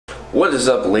What is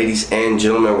up, ladies and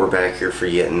gentlemen? We're back here for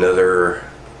yet another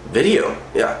video.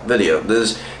 Video.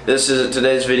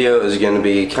 Today's video is going to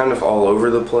be kind of all over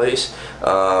the place.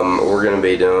 We're going to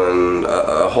be doing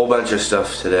a whole bunch of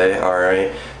stuff today.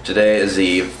 Alright, today is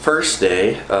the first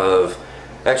day of,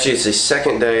 actually it's the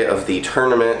second day of the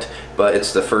tournament, but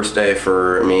it's the first day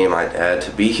for me and my dad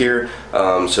to be here.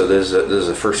 So this is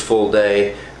the first full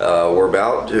day. We're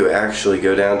about to actually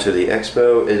go down to the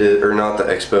expo, or not the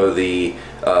expo, the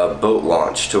boat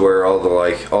launch, to where all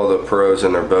the pros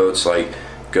and their boats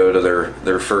go to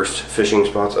their first fishing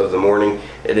spots of the morning.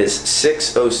 It is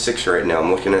 6:06 right now. I'm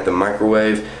looking at the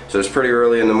microwave, so it's pretty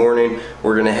early in the morning.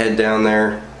 We're gonna head down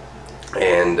there,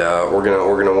 and we're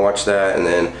gonna watch that, and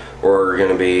then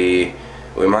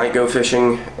we might go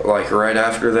fishing right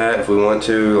after that if we want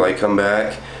to, come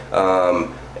back,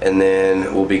 and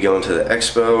then we'll be going to the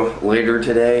expo later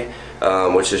today,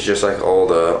 which is just all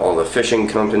the fishing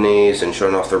companies and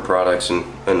showing off their products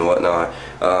and whatnot.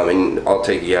 And I'll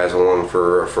take you guys along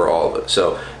for all of it.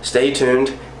 So stay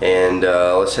tuned, and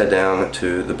let's head down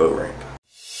to the boat ramp.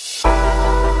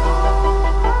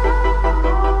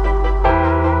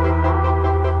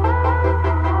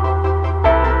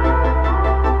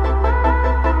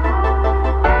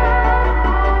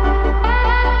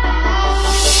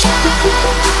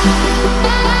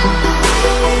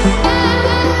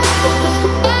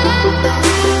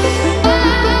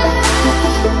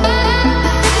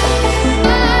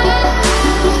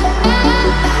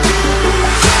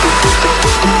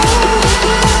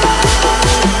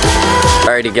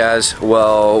 Alrighty guys,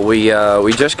 well we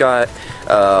just got,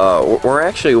 we're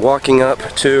actually walking up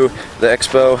to the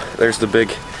expo. There's the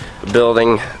big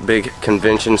building, big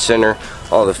convention center,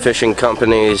 all the fishing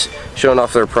companies showing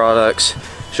off their products,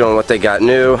 showing what they got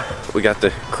new. We got the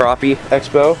crappie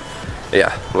expo,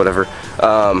 yeah, whatever.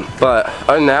 But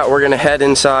other than that, we're gonna head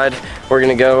inside. We're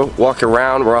gonna go walk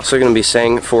around. We're also gonna be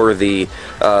staying for the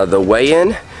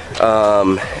weigh-in,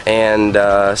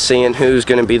 and seeing who's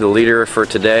gonna be the leader for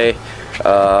today.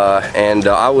 And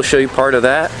I will show you part of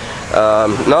that,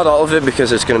 not all of it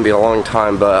because it's going to be a long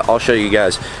time, but I'll show you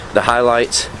guys the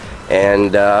highlights,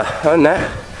 and other than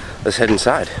that, let's head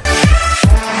inside.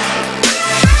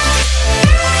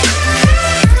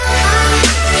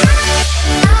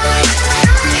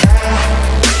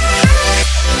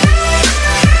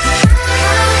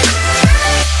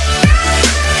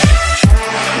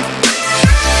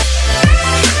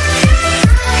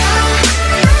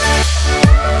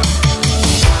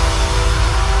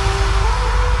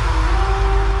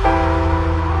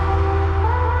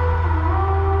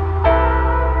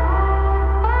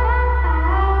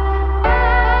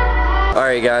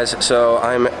 Alright guys, so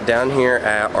I'm down here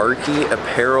at Arky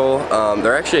Apparel.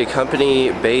 They're actually a company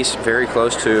based very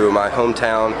close to my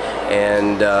hometown,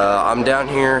 and I'm down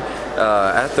here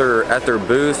at their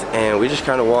booth, and we just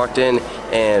kind of walked in,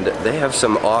 and they have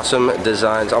some awesome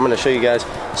designs. I'm going to show you guys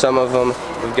some of them.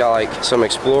 We've got some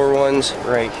Explorer ones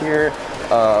right here.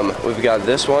 We've got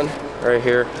this one right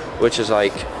here, which is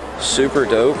super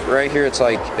dope right here. It's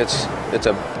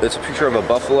a picture of a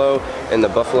buffalo in the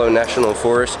Buffalo National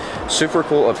Forest. Super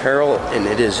cool apparel, and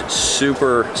it is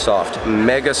super soft,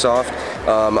 mega soft.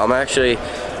 I'm actually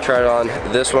tried on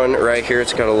this one right here.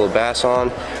 It's got a little bass on,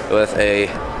 with a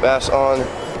bass on.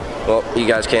 Well, you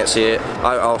guys can't see it.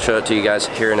 I'll show it to you guys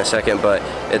here in a second, but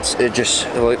it's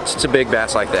a big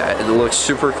bass like that. It looks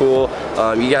super cool.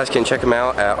 You guys can check them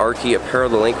out at Arky Apparel.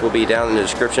 The link will be down in the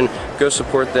description. Go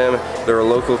support them. They're a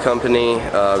local company.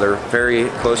 They're very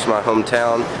close to my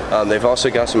hometown. They've also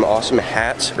got some awesome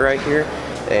hats right here.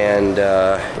 And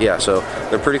yeah, so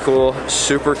they're pretty cool,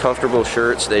 super comfortable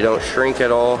shirts. They don't shrink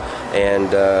at all, and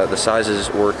the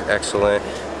sizes work excellent.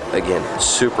 Again,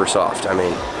 super soft. I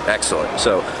mean, excellent.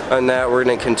 So on that, we're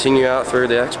gonna continue out through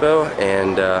the expo,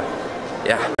 and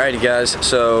yeah. Alrighty guys,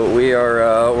 so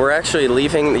we're actually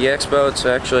leaving the expo. It's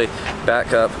actually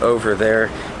back up over there,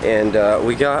 and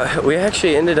we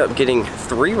actually ended up getting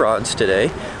 3 rods today,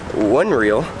 1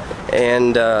 reel,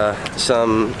 and I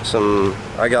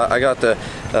got the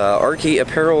Arky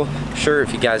Apparel shirt.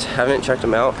 If you guys haven't checked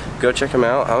them out, go check them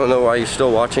out. I don't know why you're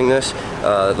still watching this.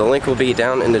 The link will be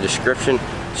down in the description.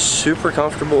 Super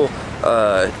comfortable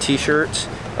t-shirts.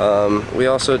 We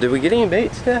also, did we get any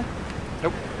baits today?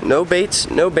 Nope. No baits.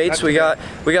 We got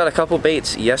a couple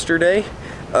baits yesterday,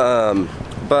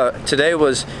 but today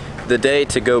was the day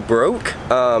to go broke.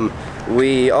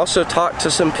 We also talked to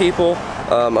some people.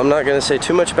 I'm not going to say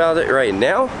too much about it right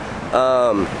now,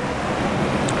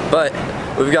 but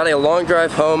we've got a long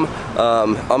drive home.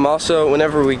 I'm also,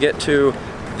 whenever we get to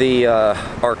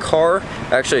our car,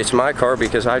 actually it's my car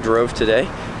because I drove today,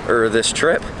 or this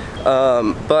trip,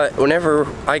 But whenever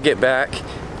I get back,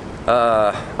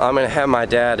 I'm gonna have my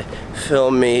dad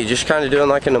film me just kind of doing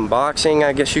like an unboxing,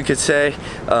 I guess you could say,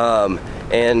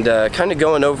 and kind of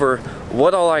going over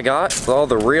what all I got, all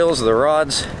the reels, the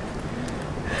rods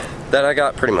that I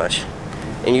got pretty much.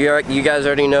 And you guys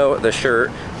already know the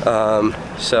shirt.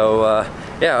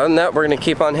 Yeah, other than that, we're gonna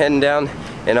keep on heading down,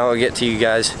 and I'll get to you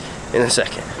guys in a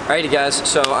second. Alrighty guys,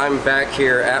 so I'm back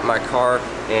here at my car,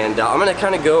 and I'm gonna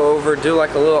kind of go over, do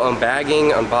like a little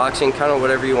unboxing, kind of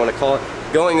whatever you want to call it,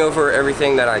 going over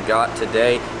everything that I got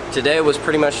today. Today was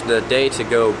pretty much the day to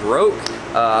go broke.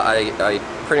 I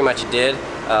pretty much did.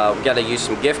 We got to use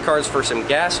some gift cards for some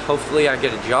gas. Hopefully I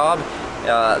get a job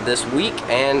this week,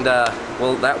 and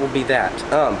well, that will be that.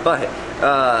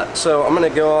 So I'm gonna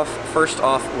go off first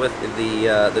off with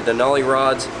the Denali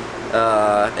rods,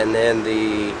 and then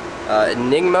the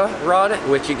Enigma rod,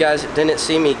 which you guys didn't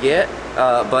see me get,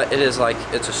 but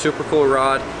it's a super cool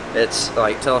rod. It's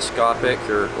like telescopic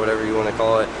or whatever you want to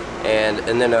call it, and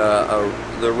then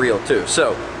the reel too.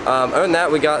 So other than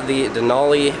that, we got the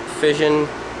Denali Fission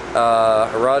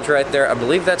rods right there. I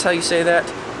believe that's how you say that,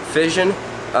 Fission.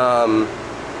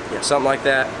 Yeah, something like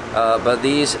that. But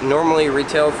these normally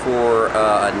retail for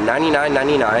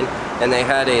 $99.99, and they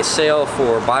had a sale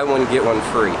for buy one get one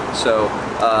free. So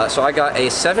so I got a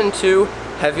 7.2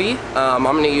 heavy. I'm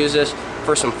going to use this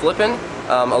for some flipping,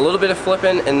 a little bit of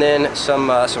flipping, and then some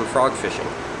frog fishing.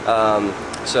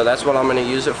 So that's what I'm going to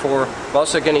use it for. I'm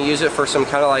also going to use it for some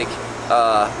kind of like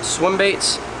swim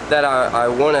baits that I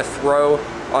want to throw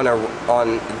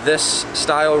on this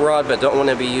style rod, but don't want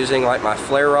to be using like my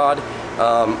flare rod.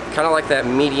 Kind of like that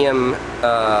medium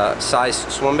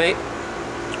sized swim bait.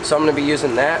 So I'm going to be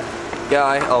using that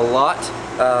guy a lot,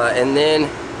 and then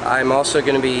I'm also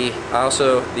going to be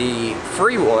the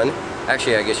free one.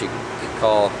 Actually, I guess you could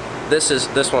call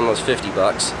this one was 50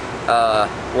 bucks.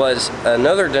 Was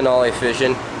another Denali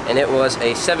Fission, and it was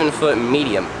a 7-foot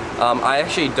medium. I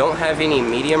actually don't have any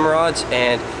medium rods,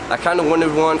 and I kind of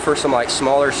wanted one for some like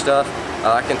smaller stuff.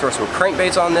 I can throw some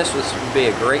crankbaits on this. This would be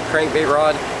a great crankbait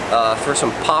rod. Throw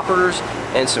some poppers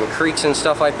and some creeks and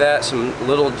stuff like that, some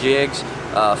little jigs,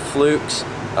 flukes,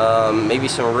 maybe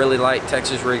some really light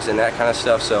Texas rigs and that kind of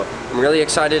stuff. So I'm really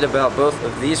excited about both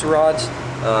of these rods.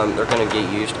 They're going to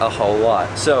get used a whole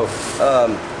lot. So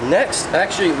next,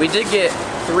 actually, we did get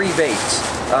 3 baits,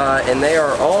 and they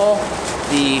are all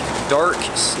the dark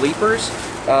sleepers.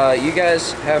 You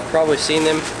guys have probably seen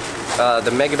them,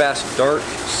 the Megabass Dark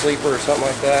Sleeper or something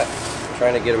like that. I'm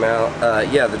trying to get them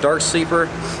out. Yeah, the Dark Sleeper.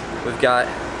 We've got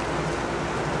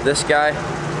this guy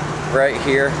right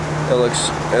here. It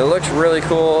looks really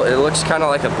cool. It looks kind of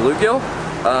like a bluegill.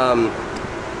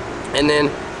 And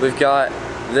then we've got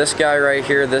this guy right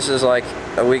here. This is like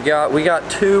we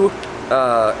got 2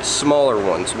 smaller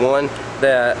ones. One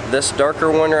this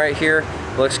darker one right here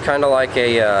looks kind of like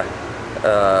a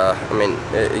I mean,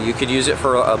 you could use it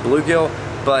for a bluegill,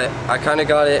 but I kind of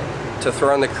got it to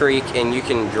throw in the creek, and you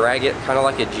can drag it kind of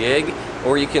like a jig,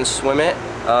 or you can swim it,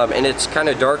 and it's kind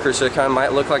of darker, so it kind of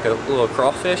might look like a little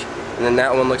crawfish. And then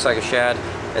that one looks like a shad,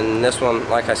 and this one,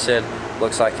 like I said,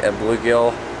 looks like a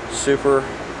bluegill. Super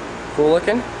cool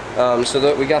looking.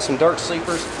 So we got some dark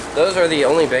sleepers. Those are the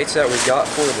only baits that we got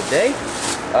for the day.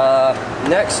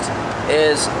 Next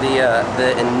is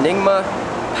the Enigma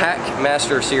Pack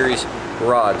Master Series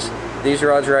rods. These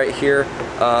rods right here.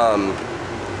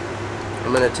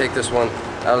 I'm gonna take this one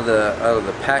out of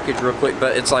the package real quick,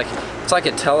 but it's like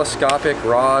a telescopic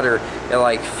rod, or it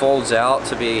like folds out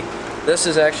to be. This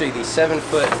is actually the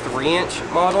 7-foot 3-inch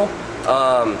model,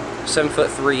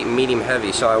 7-foot 3 medium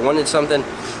heavy. So I wanted something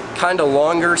kind of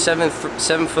longer, 7-foot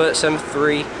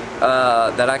 7'3",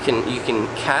 that you can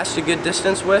cast a good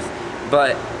distance with,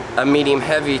 but a medium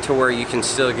heavy to where you can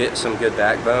still get some good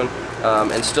backbone,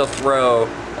 and still throw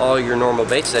all your normal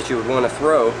baits that you would want to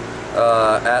throw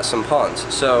at some ponds.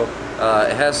 So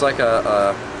it has like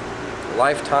a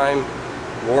lifetime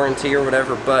warranty or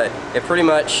whatever, but it pretty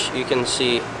much, you can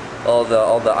see all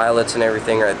the eyelets and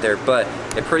everything right there, but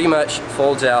it pretty much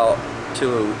folds out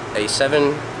to a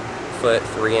 7-foot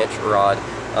 3-inch rod,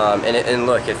 and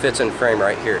look, it fits in frame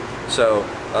right here. So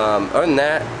other than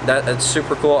that's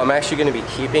super cool. I'm actually going to be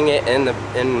keeping it in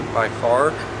my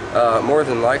car, more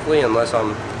than likely, unless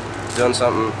I'm doing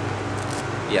something.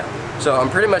 Yeah, so I'm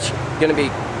pretty much going to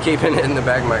be keeping it in the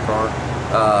back of my car,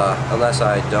 unless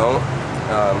I don't.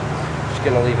 Just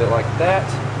going to leave it like that.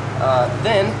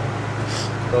 Then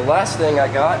the last thing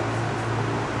I got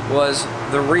was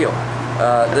the reel.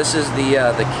 This is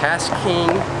the Cast King.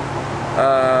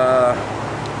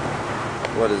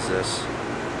 What is this?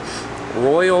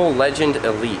 Royal Legend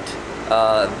Elite.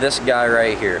 This guy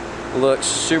right here. looks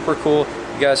super cool.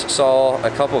 You guys saw a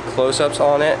couple close-ups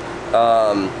on it,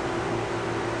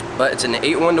 but it's an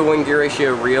 8:1 gear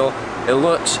ratio reel. It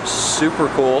looks super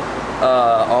cool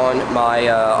on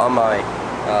my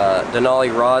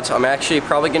Denali rods. I'm actually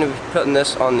probably going to be putting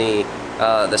this on the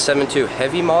 7.2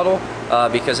 heavy model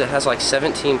because it has like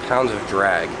 17 pounds of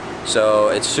drag, so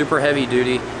it's super heavy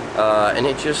duty. And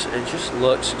it just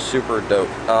looks super dope.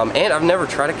 And I've never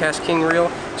tried a cast king reel,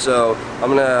 so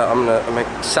I'm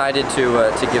excited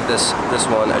to give this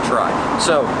one a try.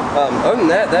 So other than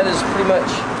that, that is pretty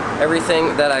much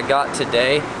everything that I got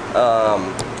today.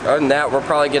 Other than that, we're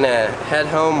probably gonna head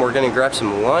home. We're gonna grab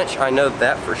some lunch. I know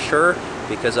that for sure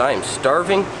because I am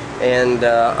starving. And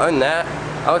other than that,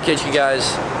 I'll catch you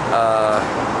guys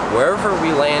wherever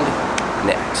we land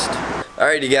next.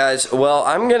 Alrighty guys, well,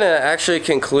 I'm gonna actually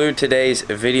conclude today's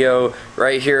video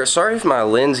right here. Sorry if my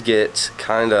lens gets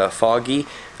kinda foggy.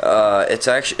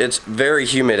 It's very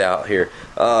humid out here,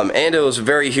 and it was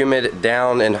very humid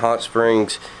down in Hot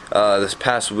Springs this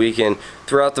past weekend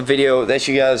throughout the video that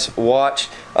you guys watched.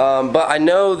 But I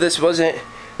know this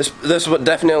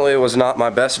definitely was not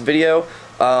my best video,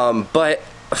 but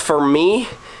for me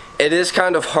it is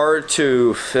kind of hard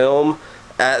to film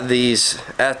at these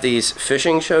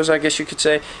fishing shows, I guess you could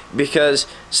say, because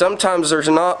sometimes there's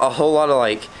not a whole lot of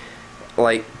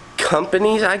like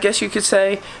companies, I guess you could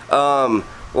say,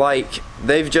 like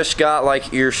they've just got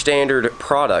like your standard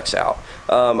products out.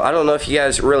 I don't know if you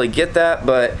guys really get that,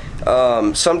 but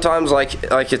sometimes like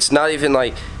it's not even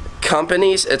like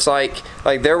companies. It's like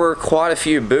there were quite a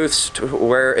few booths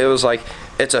where it was like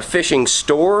it's a fishing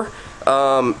store,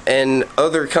 and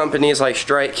other companies like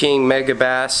Strike King, Mega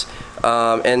Bass,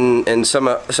 and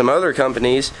some other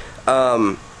companies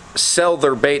sell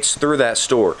their baits through that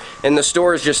store, and the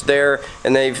store is just there,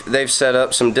 and they've set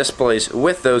up some displays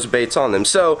with those baits on them.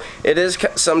 So it is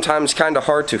sometimes kind of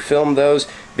hard to film those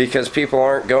because people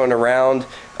aren't going around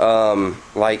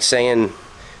like saying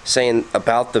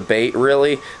about the bait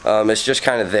really. It's just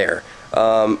kind of there.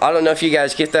 I don't know if you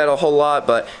guys get that a whole lot,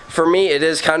 but for me it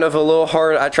is kind of a little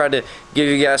hard. I tried to give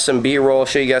you guys some B-roll,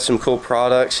 show you guys some cool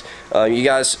products. You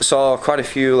guys saw quite a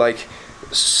few, like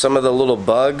some of the little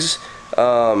bugs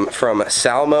from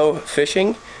Salmo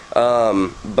fishing.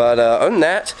 But other than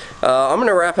that, I'm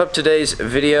gonna wrap up today's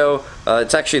video.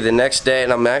 It's actually the next day,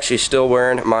 and I'm actually still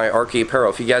wearing my Arky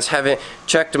apparel. If you guys haven't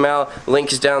checked them out,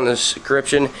 link is down in the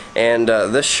description. And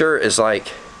this shirt is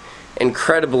like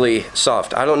incredibly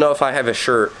soft. I don't know if I have a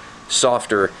shirt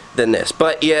softer than this,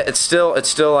 but yeah, it's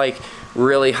still like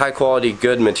really high quality,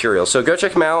 good material. So go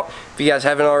check them out if you guys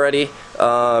haven't already.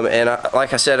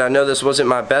 Like I said, I know this wasn't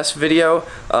my best video,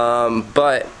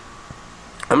 but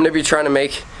I'm gonna be trying to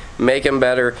make them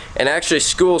better. And actually,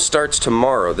 school starts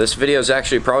tomorrow. This video is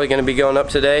actually probably going to be going up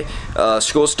today.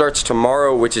 School starts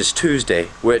tomorrow, which is Tuesday,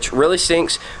 which really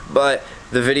stinks, but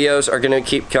the videos are going to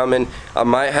keep coming. I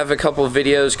might have a couple of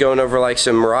videos going over like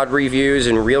some rod reviews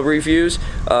and reel reviews,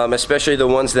 especially the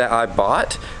ones that I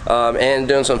bought, and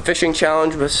doing some fishing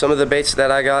challenge with some of the baits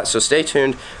that I got. So stay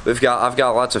tuned. I've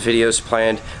got lots of videos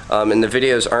planned, and the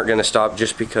videos aren't going to stop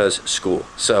just because school.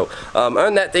 So other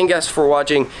than that, thank you guys for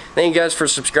watching. Thank you guys for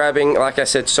subscribing. Like I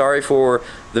said, sorry for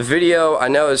the video. I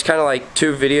know it's kind of like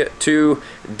 2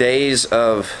 days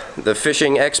of the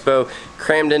fishing expo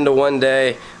crammed into one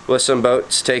day, with some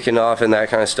boats taken off and that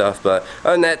kind of stuff. But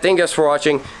other than that, thank you guys for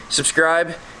watching.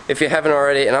 Subscribe if you haven't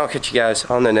already, and I'll catch you guys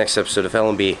on the next episode of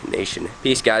FLW Nation.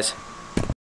 Peace, guys.